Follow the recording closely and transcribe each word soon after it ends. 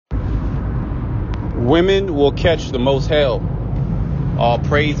Women will catch the most hell. All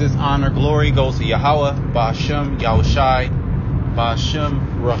praises, honor, glory goes to Yahweh, Ba'ashem, Yahushai,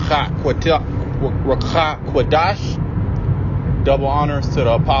 Ba'ashem, Rakha Kwadash. Double honors to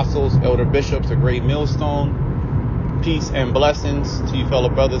the apostles, elder bishops, a great millstone. Peace and blessings to you fellow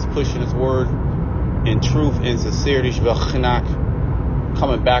brothers pushing his word in truth and sincerity.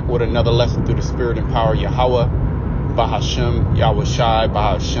 Coming back with another lesson through the spirit and power of Yahweh, Ba'ashem, Yahushai,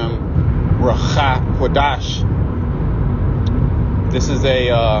 Ba'ashem, Rakha Kwadash. This is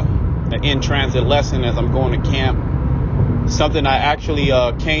an in-transit lesson as I'm going to camp. Something that actually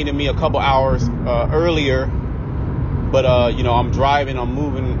came to me a couple hours earlier, but I'm driving, I'm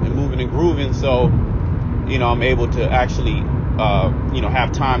moving and grooving, so I'm able to actually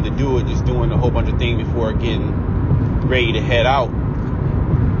have time to do it. Just doing a whole bunch of things before getting ready to head out.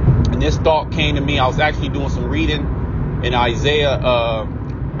 And this thought came to me. I was actually doing some reading in Isaiah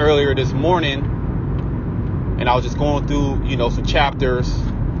earlier this morning. And I was just going through, some chapters.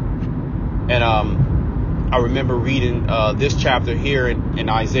 And I remember reading this chapter here in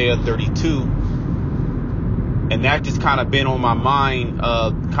Isaiah 32. And that just kind of been on my mind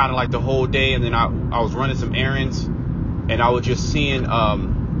kind of like the whole day. And then I was running some errands. And I was just seeing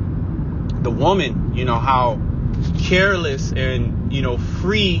the woman, how careless and,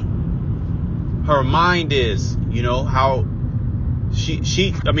 free her mind is. How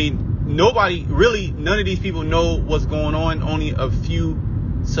nobody really, none of these people know what's going on. Only a few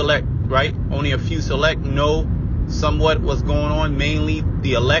select, right? Only a few select know somewhat what's going on. Mainly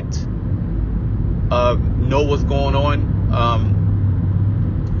the elect know what's going on.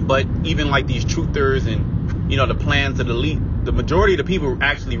 But even like these truthers and, the plans of the elite, the majority of the people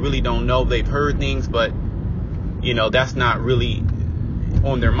actually really don't know. They've heard things, but, that's not really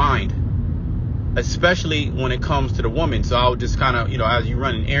on their mind. Especially when it comes to the woman. So I would just kind of, as you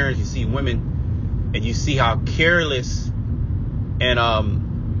run in errands, you see women and you see how careless and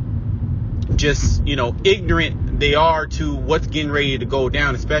just, ignorant they are to what's getting ready to go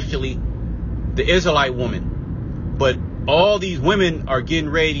down, especially the Israelite woman. But all these women are getting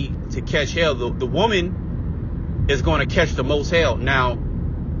ready to catch hell. The woman is going to catch the most hell. Now,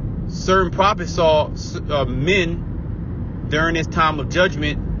 certain prophets saw men during this time of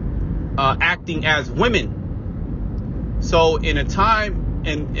judgment acting as women. So in a time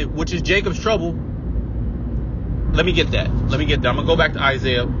which is Jacob's trouble. Let me get that. I'm gonna go back to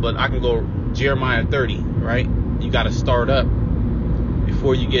Isaiah, but I can go Jeremiah 30, right? You got to start up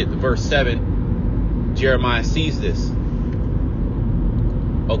before you get to verse 7. Jeremiah sees this.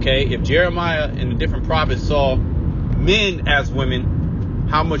 Okay, if Jeremiah and the different prophets saw men as women,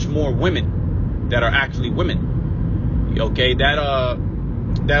 how much more women that are actually women? Okay, that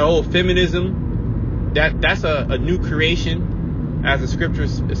whole feminism, that's a new creation, as the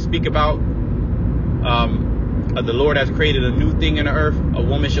scriptures speak about. The Lord has created a new thing in the earth. A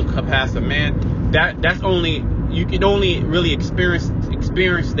woman shall surpass a man. That's only, you can only really experience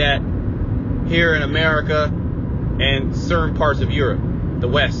that here in America and certain parts of Europe, the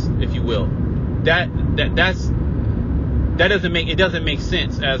West, if you will. That doesn't make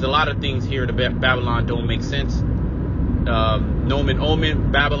sense, as a lot of things here in Babylon don't make sense. Nomen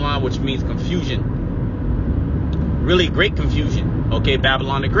omen, Babylon, which means confusion. Really great confusion. Okay,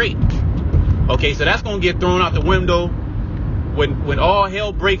 Babylon the Great. Okay, so that's going to get thrown out the window. When all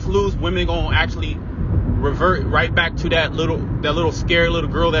hell breaks loose, women going to actually revert right back to that little scared little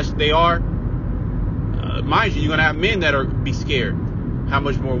girl that they are. Mind you, you're going to have men that are be scared. How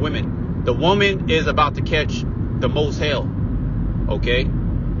much more women? The woman is about to catch the most hell. Okay?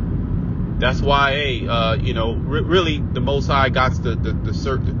 That's why, really, the Most High got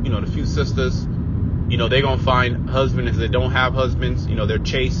the few sisters. They're gonna find husbands if they don't have husbands. They're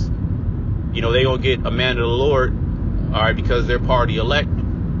chaste. They're gonna get a man of the Lord, all right, because they're part of the elect.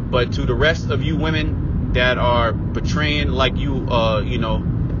 But to the rest of you women that are betraying like you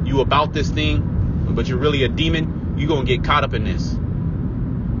about this thing, but you're really a demon, you're gonna get caught up in this.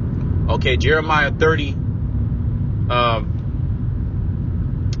 Okay, Jeremiah 30.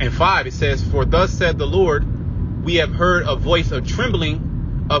 And 5, it says, "For thus said the Lord, we have heard a voice of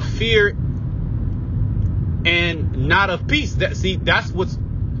trembling, of fear, and not of peace." That's what's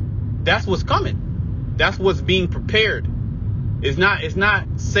coming. That's what's being prepared. It's not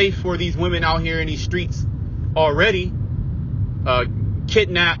safe for these women out here in these streets already,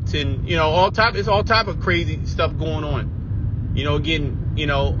 kidnapped and it's all type of crazy stuff going on. Getting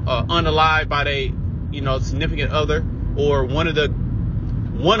unalived by their significant other, or one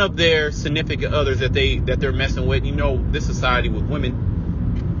of their significant others that they're messing with. This society with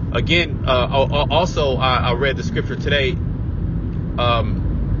women. Again, also I read the scripture today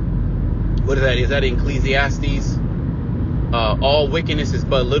What is that? Is that Ecclesiastes? All wickedness is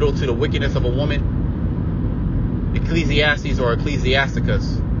but little to the wickedness of a woman. Ecclesiastes or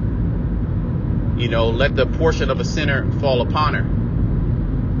Ecclesiasticus. Let the portion of a sinner fall upon her.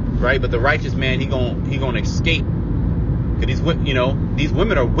 Right? But the righteous man, he gonna escape. Because these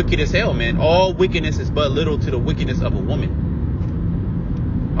women are wicked as hell, man. All wickedness is but little to the wickedness of a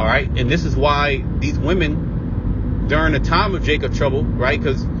woman. All right? And this is why these women, during the time of Jacob's trouble, right?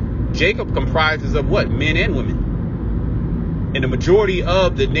 Because Jacob comprises of what? Men and women. And the majority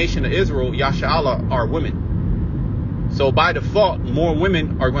of the nation of Israel, Yasha'Allah, are women. So by default, more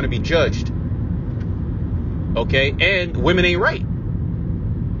women are going to be judged. Okay? And women ain't right.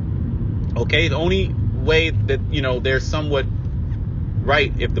 Okay? The only way that, they're somewhat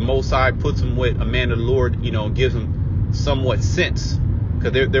right if the Most High puts them with a man of the Lord, gives them somewhat sense.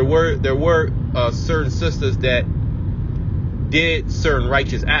 Because there were certain sisters that did certain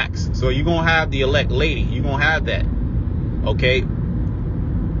righteous acts. So you're going to have the elect lady. You're going to have that. Okay?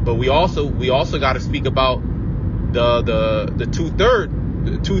 But we also got to speak about the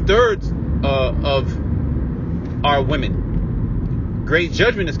two-thirds of our women. Great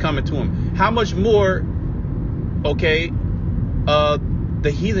judgment is coming to them. How much more, okay,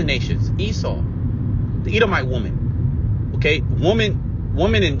 the heathen nations, Esau, the Edomite woman, okay,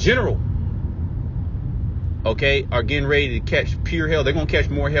 women in general, okay, are getting ready to catch pure hell. They're going to catch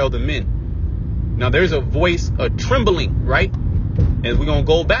more hell than men. Now, there's a voice of trembling, right? And we're going to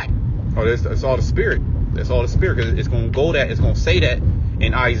go back. That's all the spirit. That's all the spirit. Because it's going to go that. It's going to say that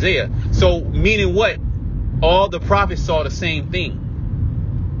in Isaiah. So, meaning what? All the prophets saw the same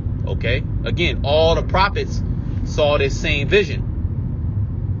thing. Okay? Again, all the prophets saw this same vision.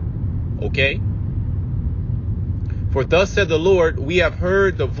 Okay? For thus said the Lord, we have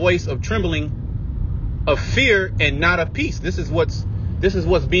heard the voice of trembling, of fear, and not of peace. This is what's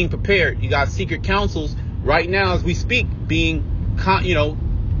being prepared. You got secret councils right now as we speak being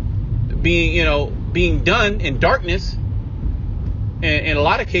done in darkness, and in a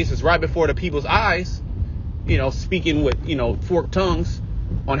lot of cases right before the people's eyes, speaking with forked tongues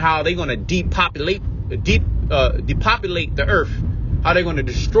on how they're going to depopulate the earth, how they're going to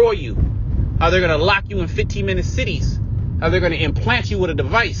destroy you, how they're going to lock you in 15-minute cities, how they're going to implant you with a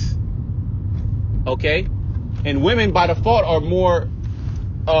device. Okay? And women by default are more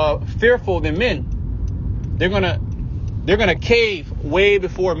fearful than men. They're gonna cave way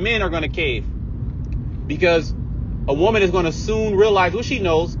before men are gonna cave, because a woman is gonna soon realize what she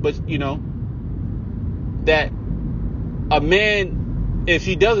knows, but that a man, if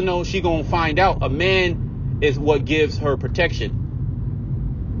she doesn't know, she gonna find out. A man is what gives her protection.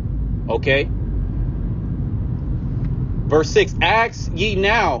 Okay. Verse 6: Ask ye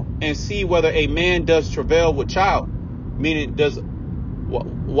now and see whether a man does travail with child. Meaning,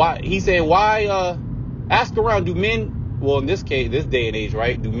 why he's saying, why ask around, do men, well, in this case, this day and age,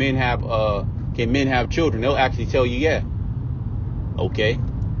 right, can men have children? They'll actually tell you, yeah. Okay.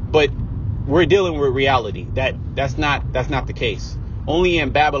 But we're dealing with reality. That's not the case. Only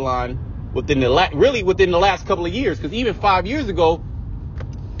in Babylon, within the last couple of years, because even 5 years ago,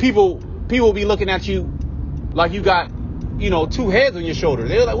 people be looking at you like you got two heads on your shoulders.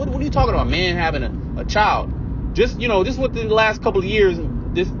 They're like, what are you talking about, man having a child? Just within the last couple of years,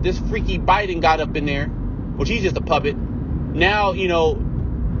 this freaky Biden got up in there, which he's just a puppet. Now, it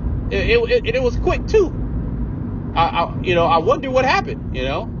was quick too. I wonder what happened,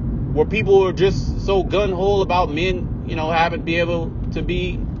 where people are just so gun-ho about men, having be able to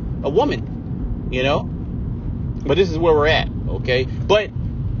be a woman, but this is where we're at. Okay. But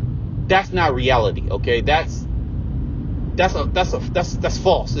that's not reality. Okay. That's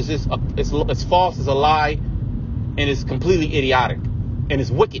false. It's just, it's false. It's a lie. And it's completely idiotic. And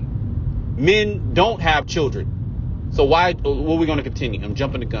it's wicked. Men don't have children. So why? Well, we're going to continue. I'm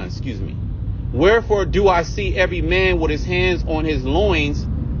jumping the gun. Excuse me. Wherefore do I see every man with his hands on his loins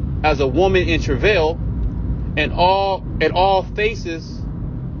as a woman in travail, and all faces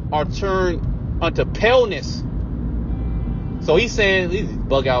are turned unto paleness. So he's saying, he's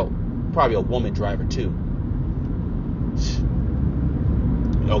bug out, probably a woman driver too.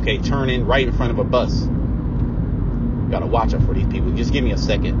 Okay, turning right in front of a bus. Gotta watch out for these people. Just give me a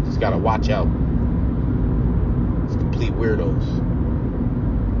second. Just gotta watch out. It's complete weirdos.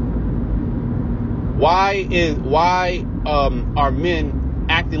 Why are men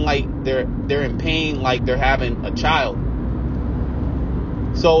acting like they're in pain, like they're having a child?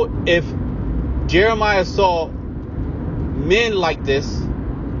 So if Jeremiah saw men like this,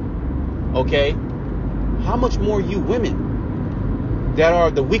 okay, how much more you women that are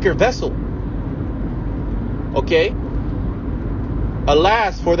the weaker vessel? Okay,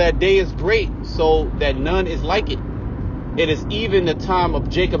 Alas, for that day is great, so that none is like it. It is even the time of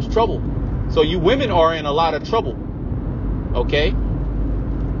Jacob's trouble. So you women are in a lot of trouble. Okay?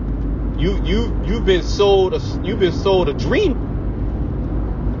 You've been sold a dream.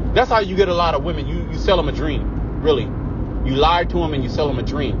 That's how you get a lot of women. You sell them a dream. Really. You lie to them and you sell them a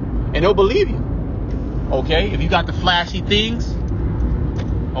dream. And they'll believe you. Okay? If you got the flashy things.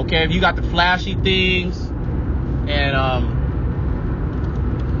 Okay, if you got the flashy things and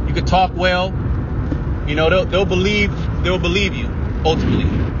you can talk well, you know, they'll believe you ultimately.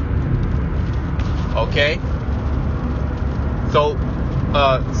 Okay? So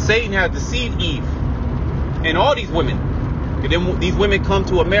Satan has deceived Eve and all these women. And then these women come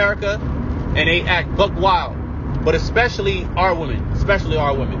to America and they act buck wild. But especially our women,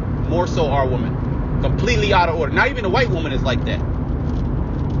 more so our women, completely out of order. Not even a white woman is like that.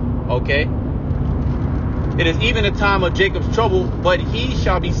 Okay? It is even a time of Jacob's trouble, but he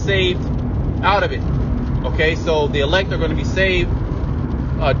shall be saved out of it. Okay, so the elect are going to be saved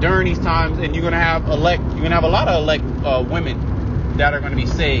during these times, and you're going to have a lot of elect women that are going to be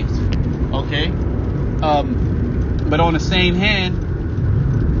saved. Okay? But on the same hand,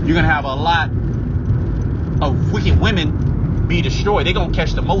 you're going to have a lot of wicked women be destroyed. They're going to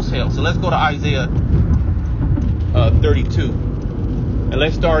catch the most hell. So let's go to Isaiah 32. And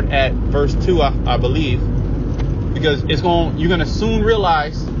let's start at verse 2, I believe. Because you're going to soon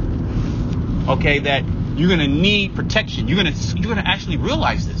realize, okay, that you're going to need protection. You're going to actually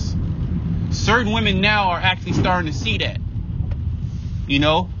realize this. Certain women now are actually starting to see that. You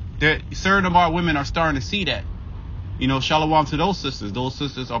know, certain of our women are starting to see that. You know, shalom to those sisters. Those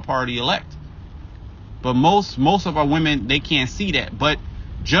sisters are part of the elect. But most of our women, they can't see that. But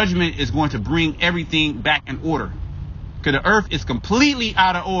judgment is going to bring everything back in order. Because the earth is completely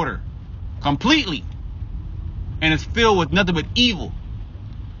out of order. Completely. And it's filled with nothing but evil.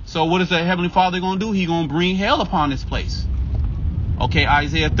 So what is the Heavenly Father going to do? He's going to bring hell upon this place. Okay,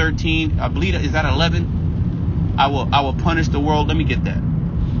 Isaiah 13, I believe, is that 11? I will punish the world. Let me get that.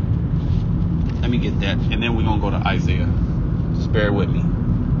 And then we're going to go to Isaiah. Just bear with me.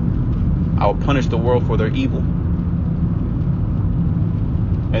 I will punish the world for their evil.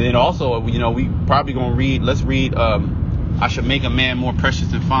 And then also, you know, we probably going to read, let's read, I should make a man more precious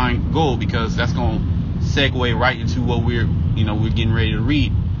than fine gold, because that's going to segue right into what we're getting ready to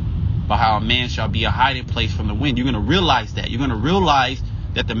read about how a man shall be a hiding place from the wind. You're going to realize that. You're going to realize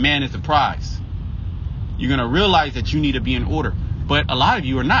that the man is the prize. You're going to realize that you need to be in order. But a lot of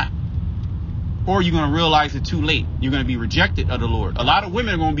you are not. Or you're going to realize it too late. You're going to be rejected of the Lord. A lot of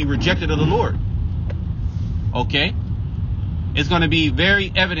women are going to be rejected of the Lord. Okay? It's going to be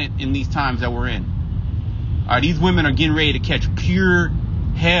very evident in these times that we're in. All right, these women are getting ready to catch pure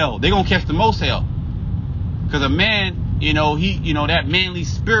hell. They're going to catch the most hell. Because a man, that manly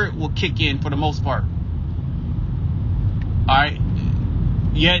spirit will kick in for the most part. All right.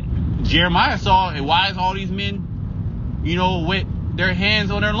 Yet Jeremiah saw, and why is all these men, with their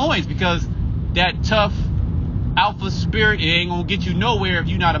hands on their loins? Because that tough alpha spirit, it ain't going to get you nowhere if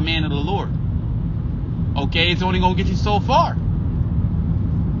you're not a man of the Lord. Okay, it's only going to get you so far.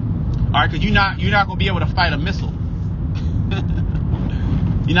 All right, because you're not going to be able to fight a missile.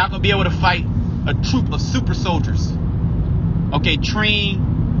 You're not going to be able to fight a troop of super soldiers. Okay,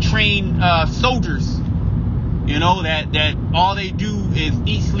 trained soldiers. That all they do is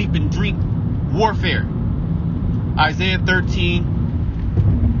eat, sleep, and drink warfare. Isaiah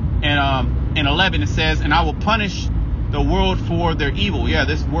 13 and 11, it says, and I will punish the world for their evil. Yeah,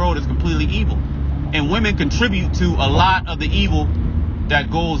 this world is completely evil. And women contribute to a lot of the evil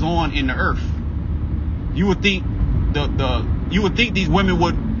that goes on in the earth. You would think these women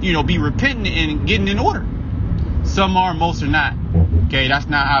would, be repentant and getting in order. Some are, most are not. Okay, that's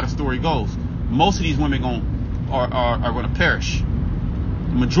not how the story goes. Most of these women are going to perish.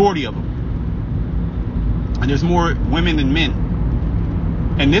 The majority of them. And there's more women than men.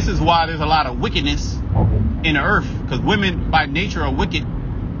 And this is why there's a lot of wickedness in the earth. Because women by nature are wicked.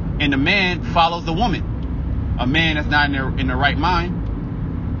 And the man follows the woman. A man that's not in the right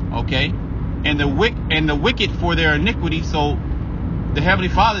mind. Okay? And the wicked for their iniquity. So the Heavenly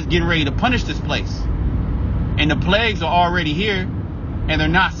Father is getting ready to punish this place. And the plagues are already here. And they're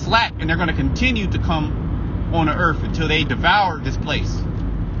not slack. And they're going to continue to come on the earth until they devour this place.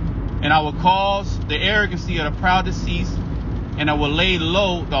 And I will cause the arrogancy of the proud to cease. And I will lay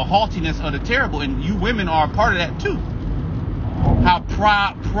low the haughtiness of the terrible. And you women are a part of that too. How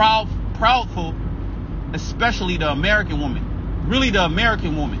proudful, especially the American woman. Really the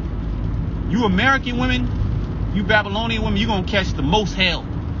American woman. You American women, you Babylonian women, you're going to catch the most hell.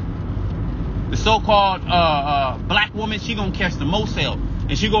 the so-called black woman, she gonna catch the most hell,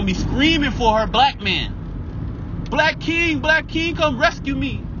 and she gonna be screaming for her black man. Black king, come rescue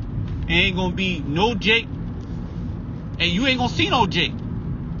me. Ain't gonna be no Jake, and you ain't gonna see no Jake.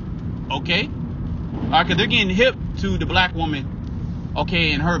 Okay, all right, because they're getting hip to the black woman,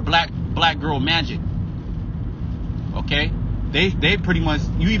 okay, and her black girl magic. Okay, they pretty much,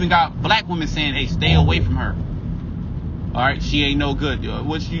 you even got black women saying, hey, stay away from her. All right, she ain't no good.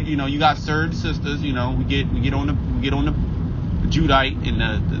 Which you got certain sisters, we get on the Judite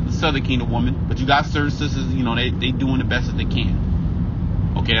and the Southern Kingdom woman, but you got certain sisters, they doing the best that they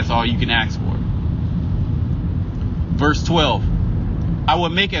can. Okay, that's all you can ask for. Verse 12. I will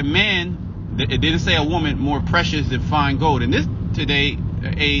make a man, it didn't say a woman, more precious than fine gold. In this today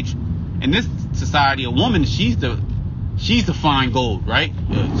age, in this society, a woman, she's the fine gold, right?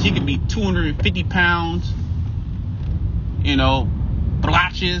 She could be 250 pounds,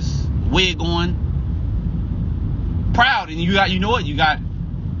 blotches, wig on, proud, and you got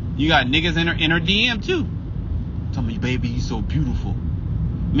niggas in her DM too. Tell me, baby, you so beautiful,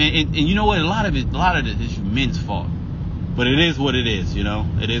 man. And you know what? A lot of it is men's fault, but it is what it is.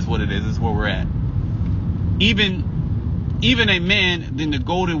 It is what it is. It's where we're at. Even a man, then the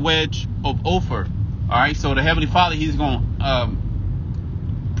golden wedge of Ophir. All right, so the Heavenly Father, He's going to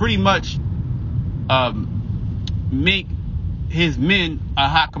pretty much make His men a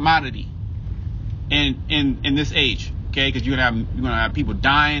hot commodity in this age, okay? Because you're gonna have people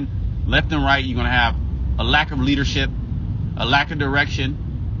dying left and right. You're gonna have a lack of leadership, a lack of direction,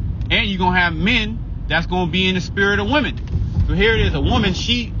 and you're gonna have men that's gonna be in the spirit of women. So here it is, a woman,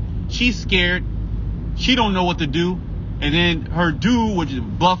 she's scared, she don't know what to do, and then her dude, which is a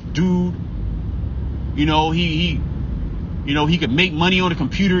buff dude, he could make money on the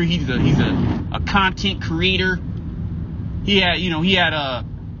computer. He's a content creator. He had a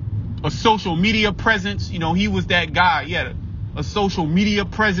social media presence. He was that guy. He had a social media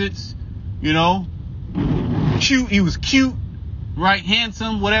presence. Cute. He was cute, right?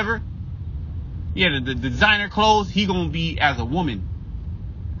 Handsome, whatever. He had the designer clothes. He gonna be as a woman.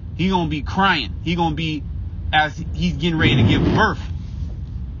 He gonna be crying. He gonna be as he's getting ready to give birth.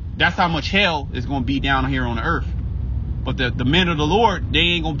 That's how much hell is going to be down here on the earth. But the men of the Lord, they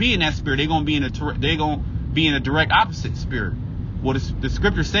ain't going to be in that spirit. They're going to be in a direct opposite spirit. Well, the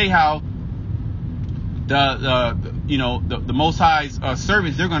scriptures say how the Most High's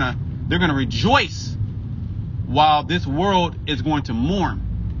servants, they're gonna rejoice while this world is going to mourn.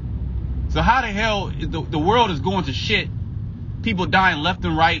 So how the hell the world is going to shit? People dying left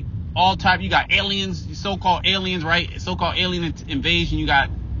and right, all type. You got aliens, so-called aliens, right? So-called alien invasion. You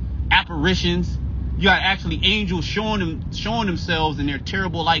got apparitions. You got actually angels showing themselves in their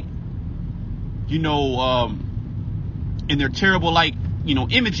terrible,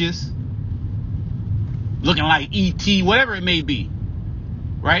 images, looking like E.T., whatever it may be,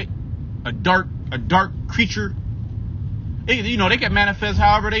 right? A dark creature. They can manifest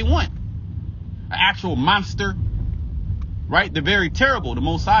however they want. An actual monster, right? They're very terrible. The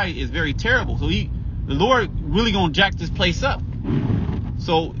Most High is very terrible. So the Lord really gonna jack this place up.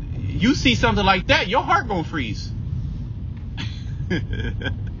 So you see something like that, your heart gonna freeze.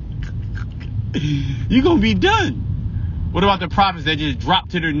 You're gonna be done. What about the prophets that just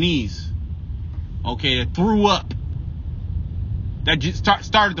dropped to their knees? Okay, that threw up. That just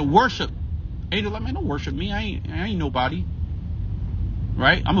started to worship. Angels like, man, don't worship me. I ain't nobody.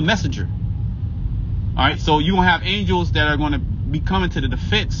 Right? I'm a messenger. All right, so you're gonna have angels that are gonna be coming to the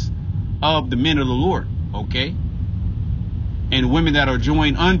defense of the men of the Lord. Okay, and women that are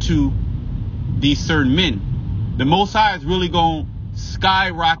joined unto these certain men. The Most High is really gonna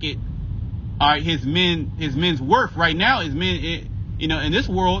skyrocket. All right, his men's worth right now. His men, in this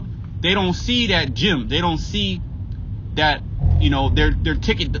world, they don't see that gym. They don't see that, their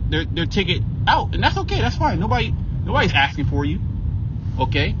ticket out, and that's okay. That's fine. Nobody's asking for you.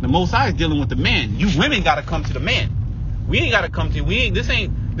 Okay, the Most High is dealing with the man. You women got to come to the man. We ain't got to come to. This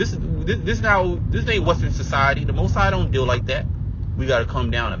ain't Western society. The Most High don't deal like that. We got to come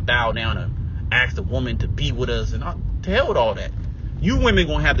down and bow down and ask the woman to be with us, and to hell with all that. You women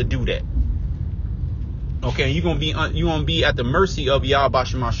gonna have to do that. Okay, you're gonna be at the mercy of Yahweh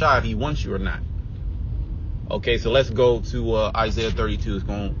Shemashah if he wants you or not. Okay, so let's go to Isaiah 32. It's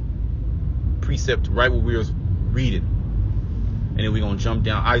going to precept right what we were reading. And then we're going to jump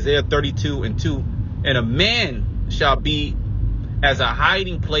down. Isaiah 32:2. And a man shall be as a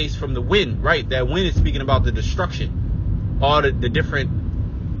hiding place from the wind. Right, that wind is speaking about the destruction. All the different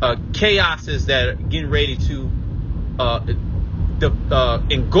chaoses that are getting ready to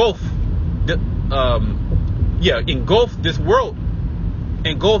engulf this world.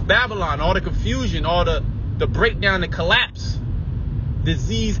 engulf Babylon, all the confusion, all the breakdown, the collapse,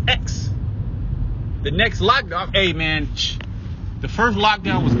 disease X. The next lockdown, hey man, the first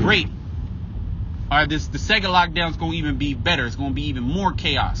lockdown was great. All right, the second lockdown is going to even be better. It's going to be even more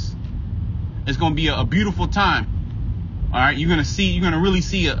chaos. It's going to be a beautiful time. All right, you're going to really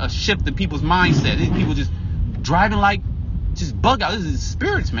see a shift in people's mindset. These people just driving like just bug out. This is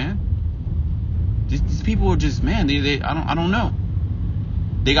spirits, man. These people are just, man, I don't know.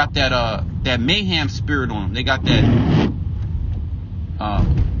 They got that mayhem spirit on them. They got that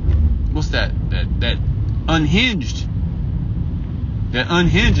what's that unhinged. That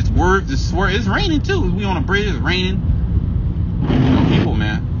unhinged. It's word. It's raining too. We on a bridge. It's raining. People,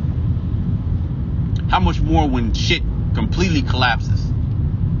 man. How much more when shit completely collapses?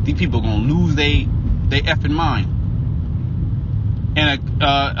 These people are gonna lose they effing mind. And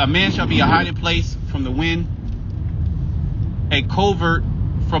a man shall be a hiding place from the wind, a covert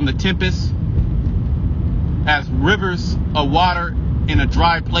from the tempest, as rivers of water in a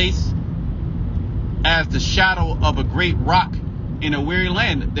dry place, as the shadow of a great rock in a weary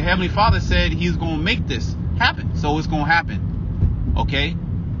land. The Heavenly Father said He's going to make this happen, so it's going to happen. Okay,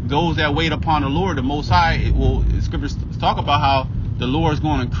 those that wait upon the Lord, the Most High, Scriptures talk about how the Lord is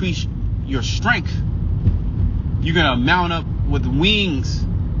going to increase your strength. You're going to mount up with wings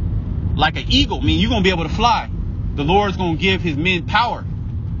like an eagle. I mean, you're going to be able to fly. The Lord is going to give His men power.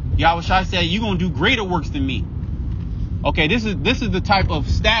 Yahushua said, you're going to do greater works than me. Okay, this is the type of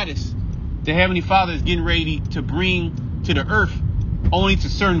status the Heavenly Father is getting ready to bring to the earth, only to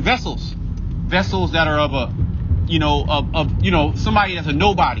certain vessels that are of somebody that's a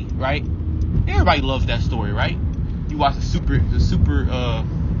nobody, right? Everybody loves that story, right? You watch the super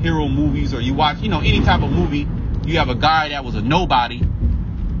hero movies, or you watch, any type of movie. You have a guy that was a nobody,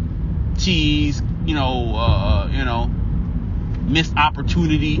 cheese, missed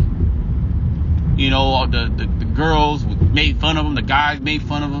opportunity. The girls made fun of him, the guys made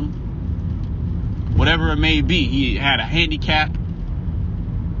fun of him. Whatever it may be, he had a handicap,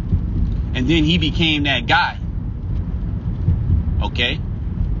 and then he became that guy. Okay,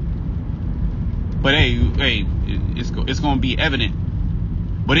 but hey, it's gonna be evident.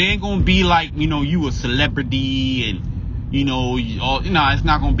 But it ain't gonna be like you a celebrity and it's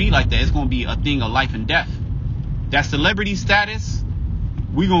not gonna be like that. It's gonna be a thing of life and death. That celebrity status,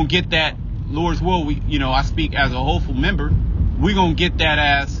 we're gonna get that. Lord's will. I speak as a hopeful member. We're gonna get that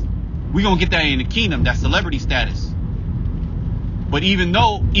in the kingdom. That celebrity status. But even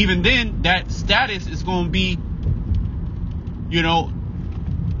then, that status is gonna be,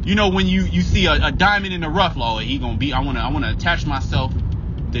 when you see a diamond in the rough, Lord, he gonna be. I wanna attach myself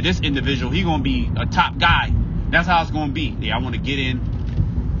to this individual. He gonna be a top guy. That's how it's gonna be. Yeah, I want to get in,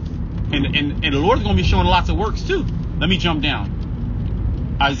 and the Lord's gonna be showing lots of works too. Let me jump down.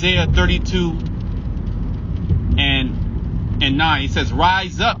 Isaiah 32 and 9. He says,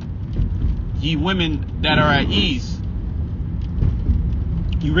 "Rise up, ye women that are at ease."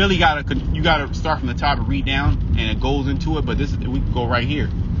 You really gotta start from the top and read down, and it goes into it. But we can go right here.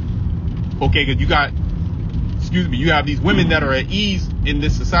 Okay, because you have these women that are at ease in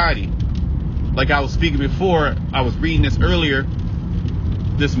this society. Like I was speaking before, I was reading this earlier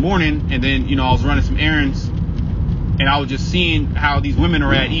this morning, and then I was running some errands, and I was just seeing how these women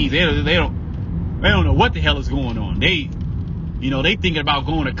are at ease. They don't know what the hell is going on. They thinking about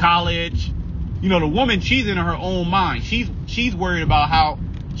going to college. The woman, she's in her own mind. She's worried about how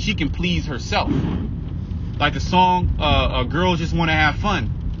she can please herself. Like the song, "Girls Just Want to Have Fun."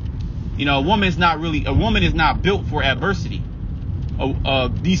 A woman is not built for adversity.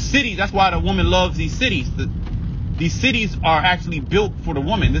 These cities, that's why the woman loves these cities. These cities are actually built for the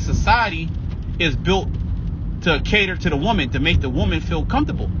woman. This society is built to cater to the woman, to make the woman feel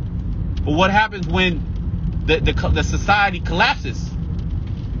comfortable. But what happens when the society collapses?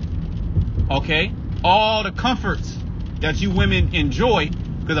 Okay, all the comforts that you women enjoy,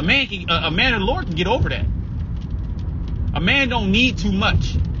 because a man in the Lord can get over that. A man don't need too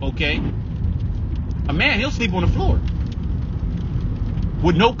much. Okay, a man, he'll sleep on the floor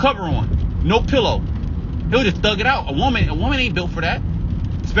with no cover on, no pillow. He'll just thug it out. A woman ain't built for that.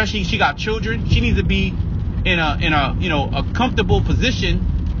 Especially she got children. She needs to be in a comfortable position,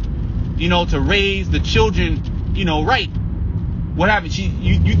 to raise the children, right. What happened?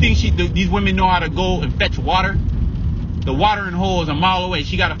 You think these women know how to go and fetch water? The watering hole is a mile away.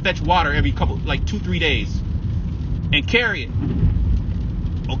 She got to fetch water every 2-3 days and carry it.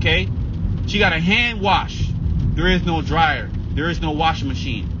 Okay, she got a hand wash. There is no dryer. There is no washing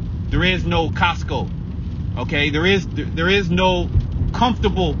machine. There is no Costco. Okay, there is no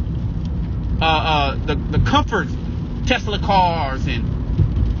comfortable the comfort Tesla cars and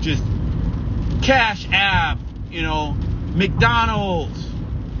just Cash App, you know, McDonald's.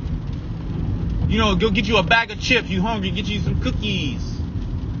 You know, go get you a bag of chips. You hungry? Get you some cookies.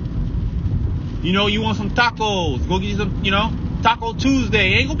 You know, you want some tacos? Go get you some, you know, Taco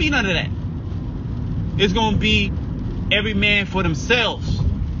Tuesday. Ain't gonna be none of that. It's gonna be every man for themselves,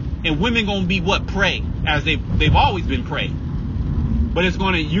 and women gonna be what? Prey, as they've always been prey. But it's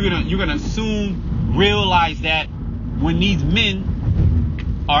gonna you're gonna soon realize that when these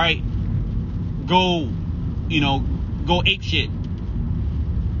men, all right, go ape shit.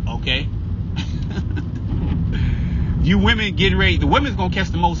 Okay. You women getting ready. The women's gonna catch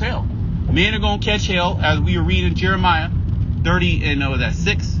the most hell. Men are gonna catch hell, as we were reading Jeremiah 30 and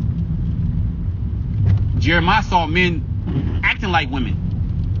 6. Jeremiah saw men acting like women.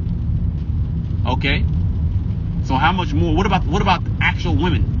 Okay. So how much more? What about actual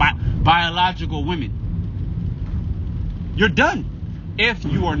women, biological women? You're done if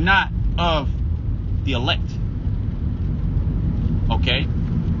you are not of the elect. Okay.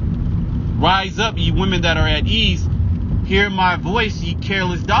 Rise up, ye women that are at ease. Hear my voice, ye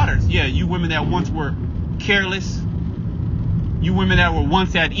careless daughters. Yeah, you women that once were careless. You women that were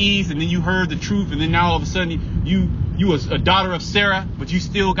once at ease, and then you heard the truth, and then now all of a sudden you was a daughter of Sarah, but you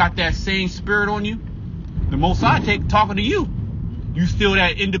still got that same spirit on you. The Most High talking to you. You still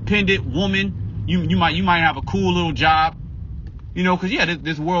that independent woman. You might have a cool little job, you know, because yeah,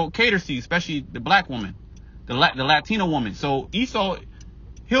 this world caters to you, especially the black woman, the Latino woman. So Esau,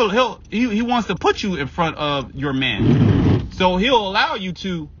 he wants to put you in front of your man. So he'll allow you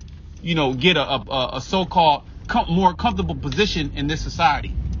to, you know, get a so-called more comfortable position in this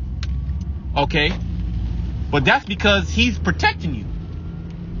society. Okay, but that's because he's protecting you.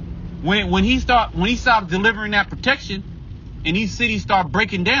 When he stops delivering that protection, and these cities start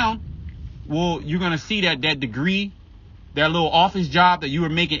breaking down, well, you're gonna see that degree, that little office job that you were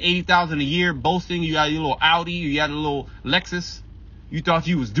making $80,000 a year, boasting you got your little Audi, you got a little Lexus, you thought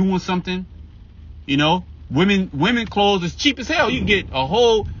you was doing something. You know, women clothes is cheap as hell. You can get a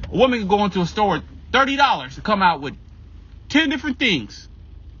woman can go into a store $30 to come out with 10 different things.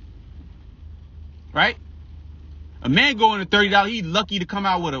 Right? A man going to $30, he's lucky to come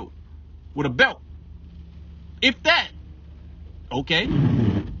out with a belt. If that. Okay?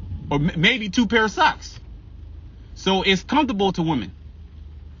 Or maybe 2 pair of socks. So it's comfortable to women.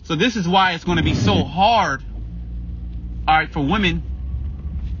 So this is why it's going to be so hard, all right, for women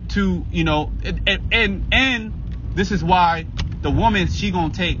to, you know, and this is why the woman, she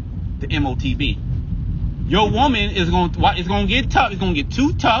going to take the MOTB. Your woman is going to get tough. It's going to get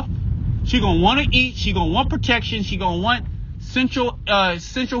too tough. She going to want to eat. She going to want protection. She going to want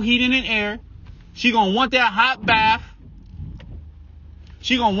central heating and air. She going to want that hot bath.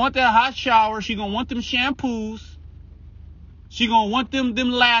 She going to want that hot shower. She going to want them shampoos. She going to want them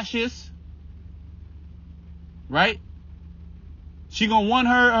lashes. Right? She going to want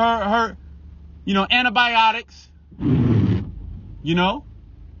her, you know, antibiotics. You know?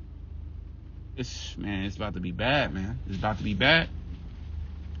 It's about to be bad, man. It's about to be bad.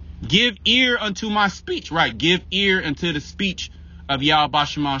 Give ear unto my speech. Right. Give ear unto the speech of Yahweh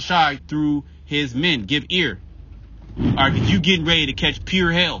Shema Shai through his men. Give ear. All right, because you getting ready to catch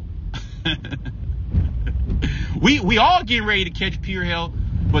pure hell. we all getting ready to catch pure hell,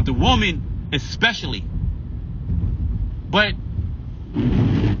 but the woman especially. But,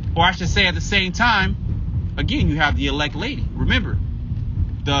 or I should say at the same time, again, you have the elect lady. Remember,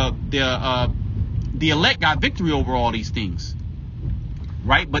 the elect got victory over all these things.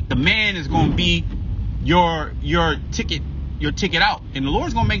 Right? But the man is going to be your ticket out. And the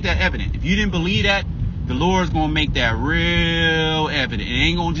Lord's going to make that evident. If you didn't believe that, the Lord's going to make that real evident. It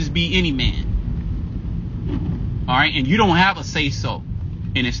ain't going to just be any man. All right? And you don't have a say-so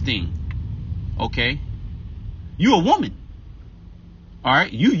in this thing. Okay? You a woman. All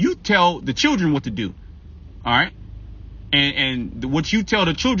right? You tell the children what to do. All right? And what you tell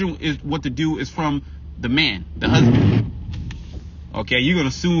the children is what to do is from the man, the husband. Okay, you're going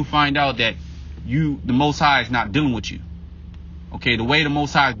to soon find out that the Most High is not dealing with you. Okay, the way the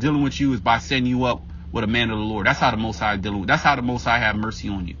Most High is dealing with you is by setting you up with a man of the Lord. That's how the Most High is dealing with. That's how the Most High have mercy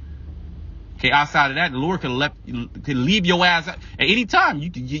on you. Okay, outside of that, the Lord could leave your ass out. At any time.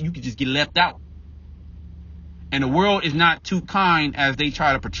 You could just get left out. And the world is not too kind as they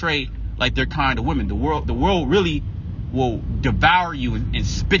try to portray like they're kind to women. The world really will devour you and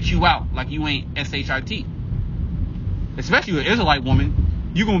spit you out like you ain't SHIT. Especially an Israelite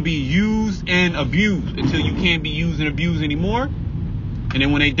woman, you're going to be used and abused until you can't be used and abused anymore. And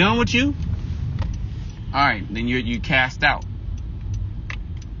then when they're done with you, all right, then you cast out.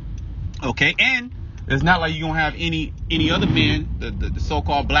 Okay, and It's not like you're going to have any other man, the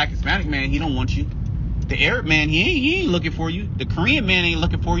so-called black Hispanic man, he don't want you. The Arab man, he ain't looking for you. The Korean man ain't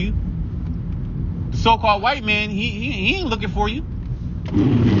looking for you. The so-called white man, he ain't looking for you.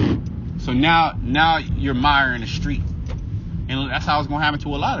 So now you're mired in the street. And that's how it's going to happen to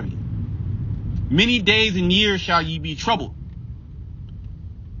a lot of you. Many days and years shall ye be troubled.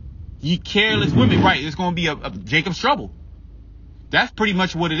 Ye careless women. Right, it's going to be a Jacob's trouble. That's pretty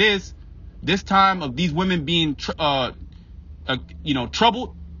much what it is. This time of these women being, troubled.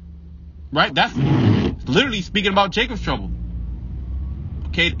 Right, that's literally speaking about Jacob's trouble.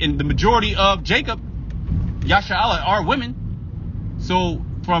 Okay, and the majority of Jacob, Yasha'Allah, are women. So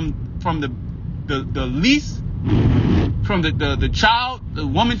from the least, from the child, the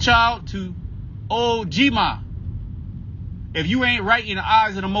woman child to old Jima. If you ain't right in the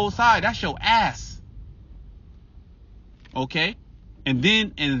eyes of the Most High, that's your ass. Okay? And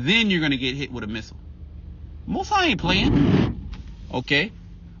then you're gonna get hit with a missile. Most High ain't playing. Okay?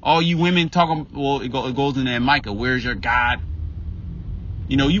 All you women talking, well, it goes in there, Micah, where's your God?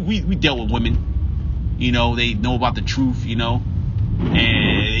 You know, we dealt with women. You know, they know about the truth, you know.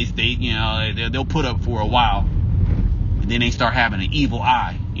 And they'll put up for a while. And then they start having an evil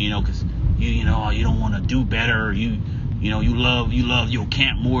eye, you know, because you don't want to do better. You love your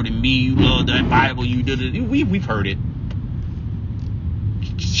camp more than me. You love that Bible. You did it. We've heard it.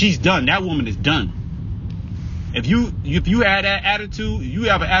 She's done. That woman is done. If you had that attitude, you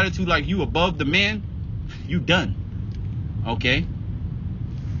have an attitude like you above the man, you done. Okay?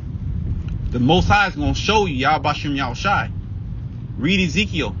 The Most High is going to show you, Yahweh Bashim Yahushai. Read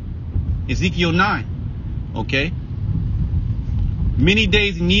Ezekiel 9. Okay? Many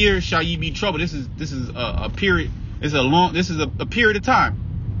days and years shall ye be troubled. This is a period. This is a period of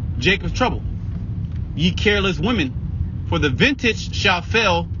time. Jacob's trouble. Ye careless women, for the vintage shall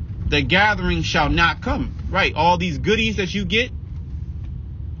fail, the gathering shall not come. Right, all these goodies that you get,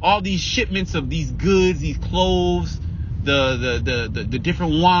 all these shipments of these goods, these clothes, the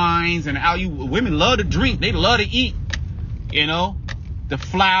different wines, and how women love to drink, they love to eat, you know, the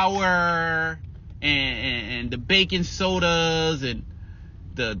flour and the baking sodas and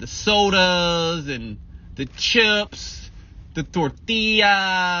the sodas and the chips, the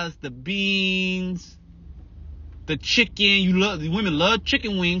tortillas, the beans, the chicken. Women love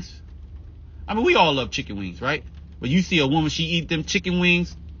chicken wings. I mean, we all love chicken wings, right? But you see a woman, she eat them chicken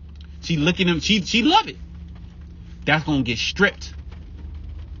wings, she licking them, she love it. That's gonna get stripped.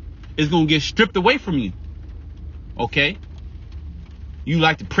 It's gonna get stripped away from you. Okay? You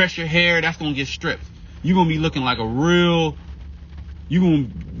like to press your hair, that's gonna get stripped. You're gonna be looking like a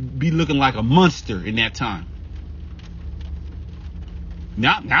monster in that time.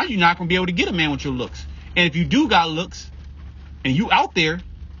 Now you're not gonna be able to get a man with your looks. And if you do got looks and you out there,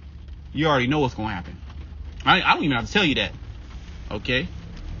 you already know what's going to happen. I don't even have to tell you that. Okay?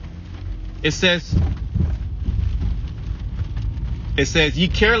 It says, ye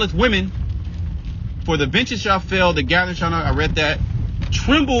careless women, for the vintage shall fail, the gathering shall not. I read that.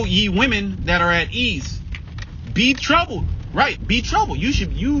 Tremble, ye women that are at ease. Be troubled. Right, be troubled. You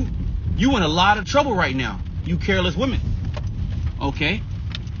in a lot of trouble right now. You careless women. Okay?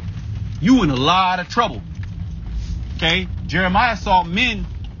 You in a lot of trouble. Okay? Jeremiah saw men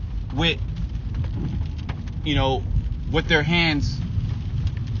with their hands,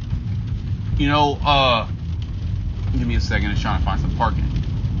 give me a second, I'm trying to find some parking.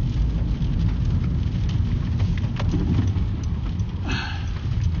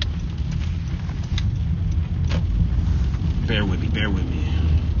 Bear with me. Bear with me.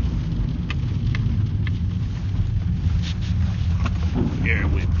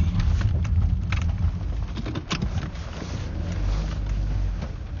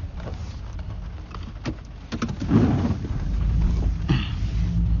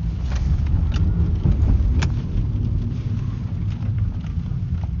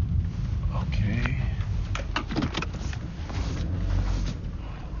 Okay.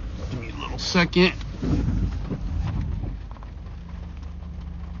 Give me a little second.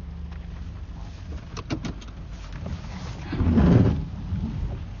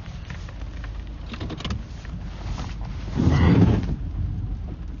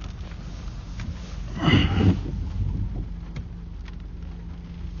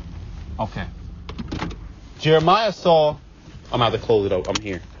 Okay. Jeremiah saw, I'm about to close it up. I'm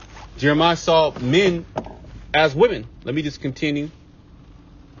here. Jeremiah saw men as women. Let me just continue.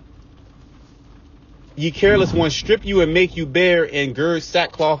 Ye careless ones, strip you and make you bare and gird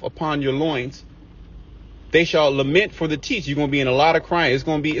sackcloth upon your loins. They shall lament for the teeth. You're going to be in a lot of crying.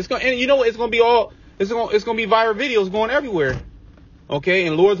 And you know what? It's going to be viral videos going everywhere. Okay.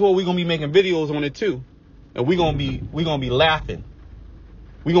 And Lord's will, we're going to be making videos on it too. And we're gonna be laughing.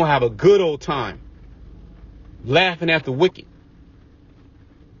 We're gonna have a good old time laughing at the wicked.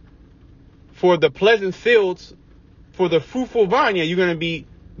 For the pleasant fields, for the fruitful vineyard, you're gonna be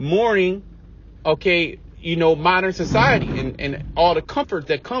mourning, okay, modern society and all the comforts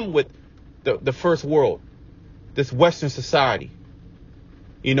that come with the first world, this Western society.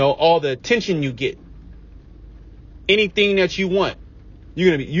 All the attention you get, anything that you want,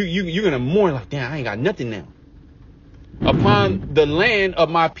 you're gonna mourn like, damn, I ain't got nothing now. Upon the land of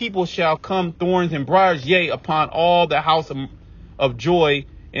my people shall come thorns and briars, yea, upon all the house of joy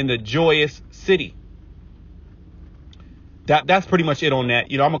in the joyous city. That's pretty much it on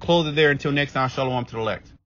that. I'm gonna close it there until next time. Shalom to the elect.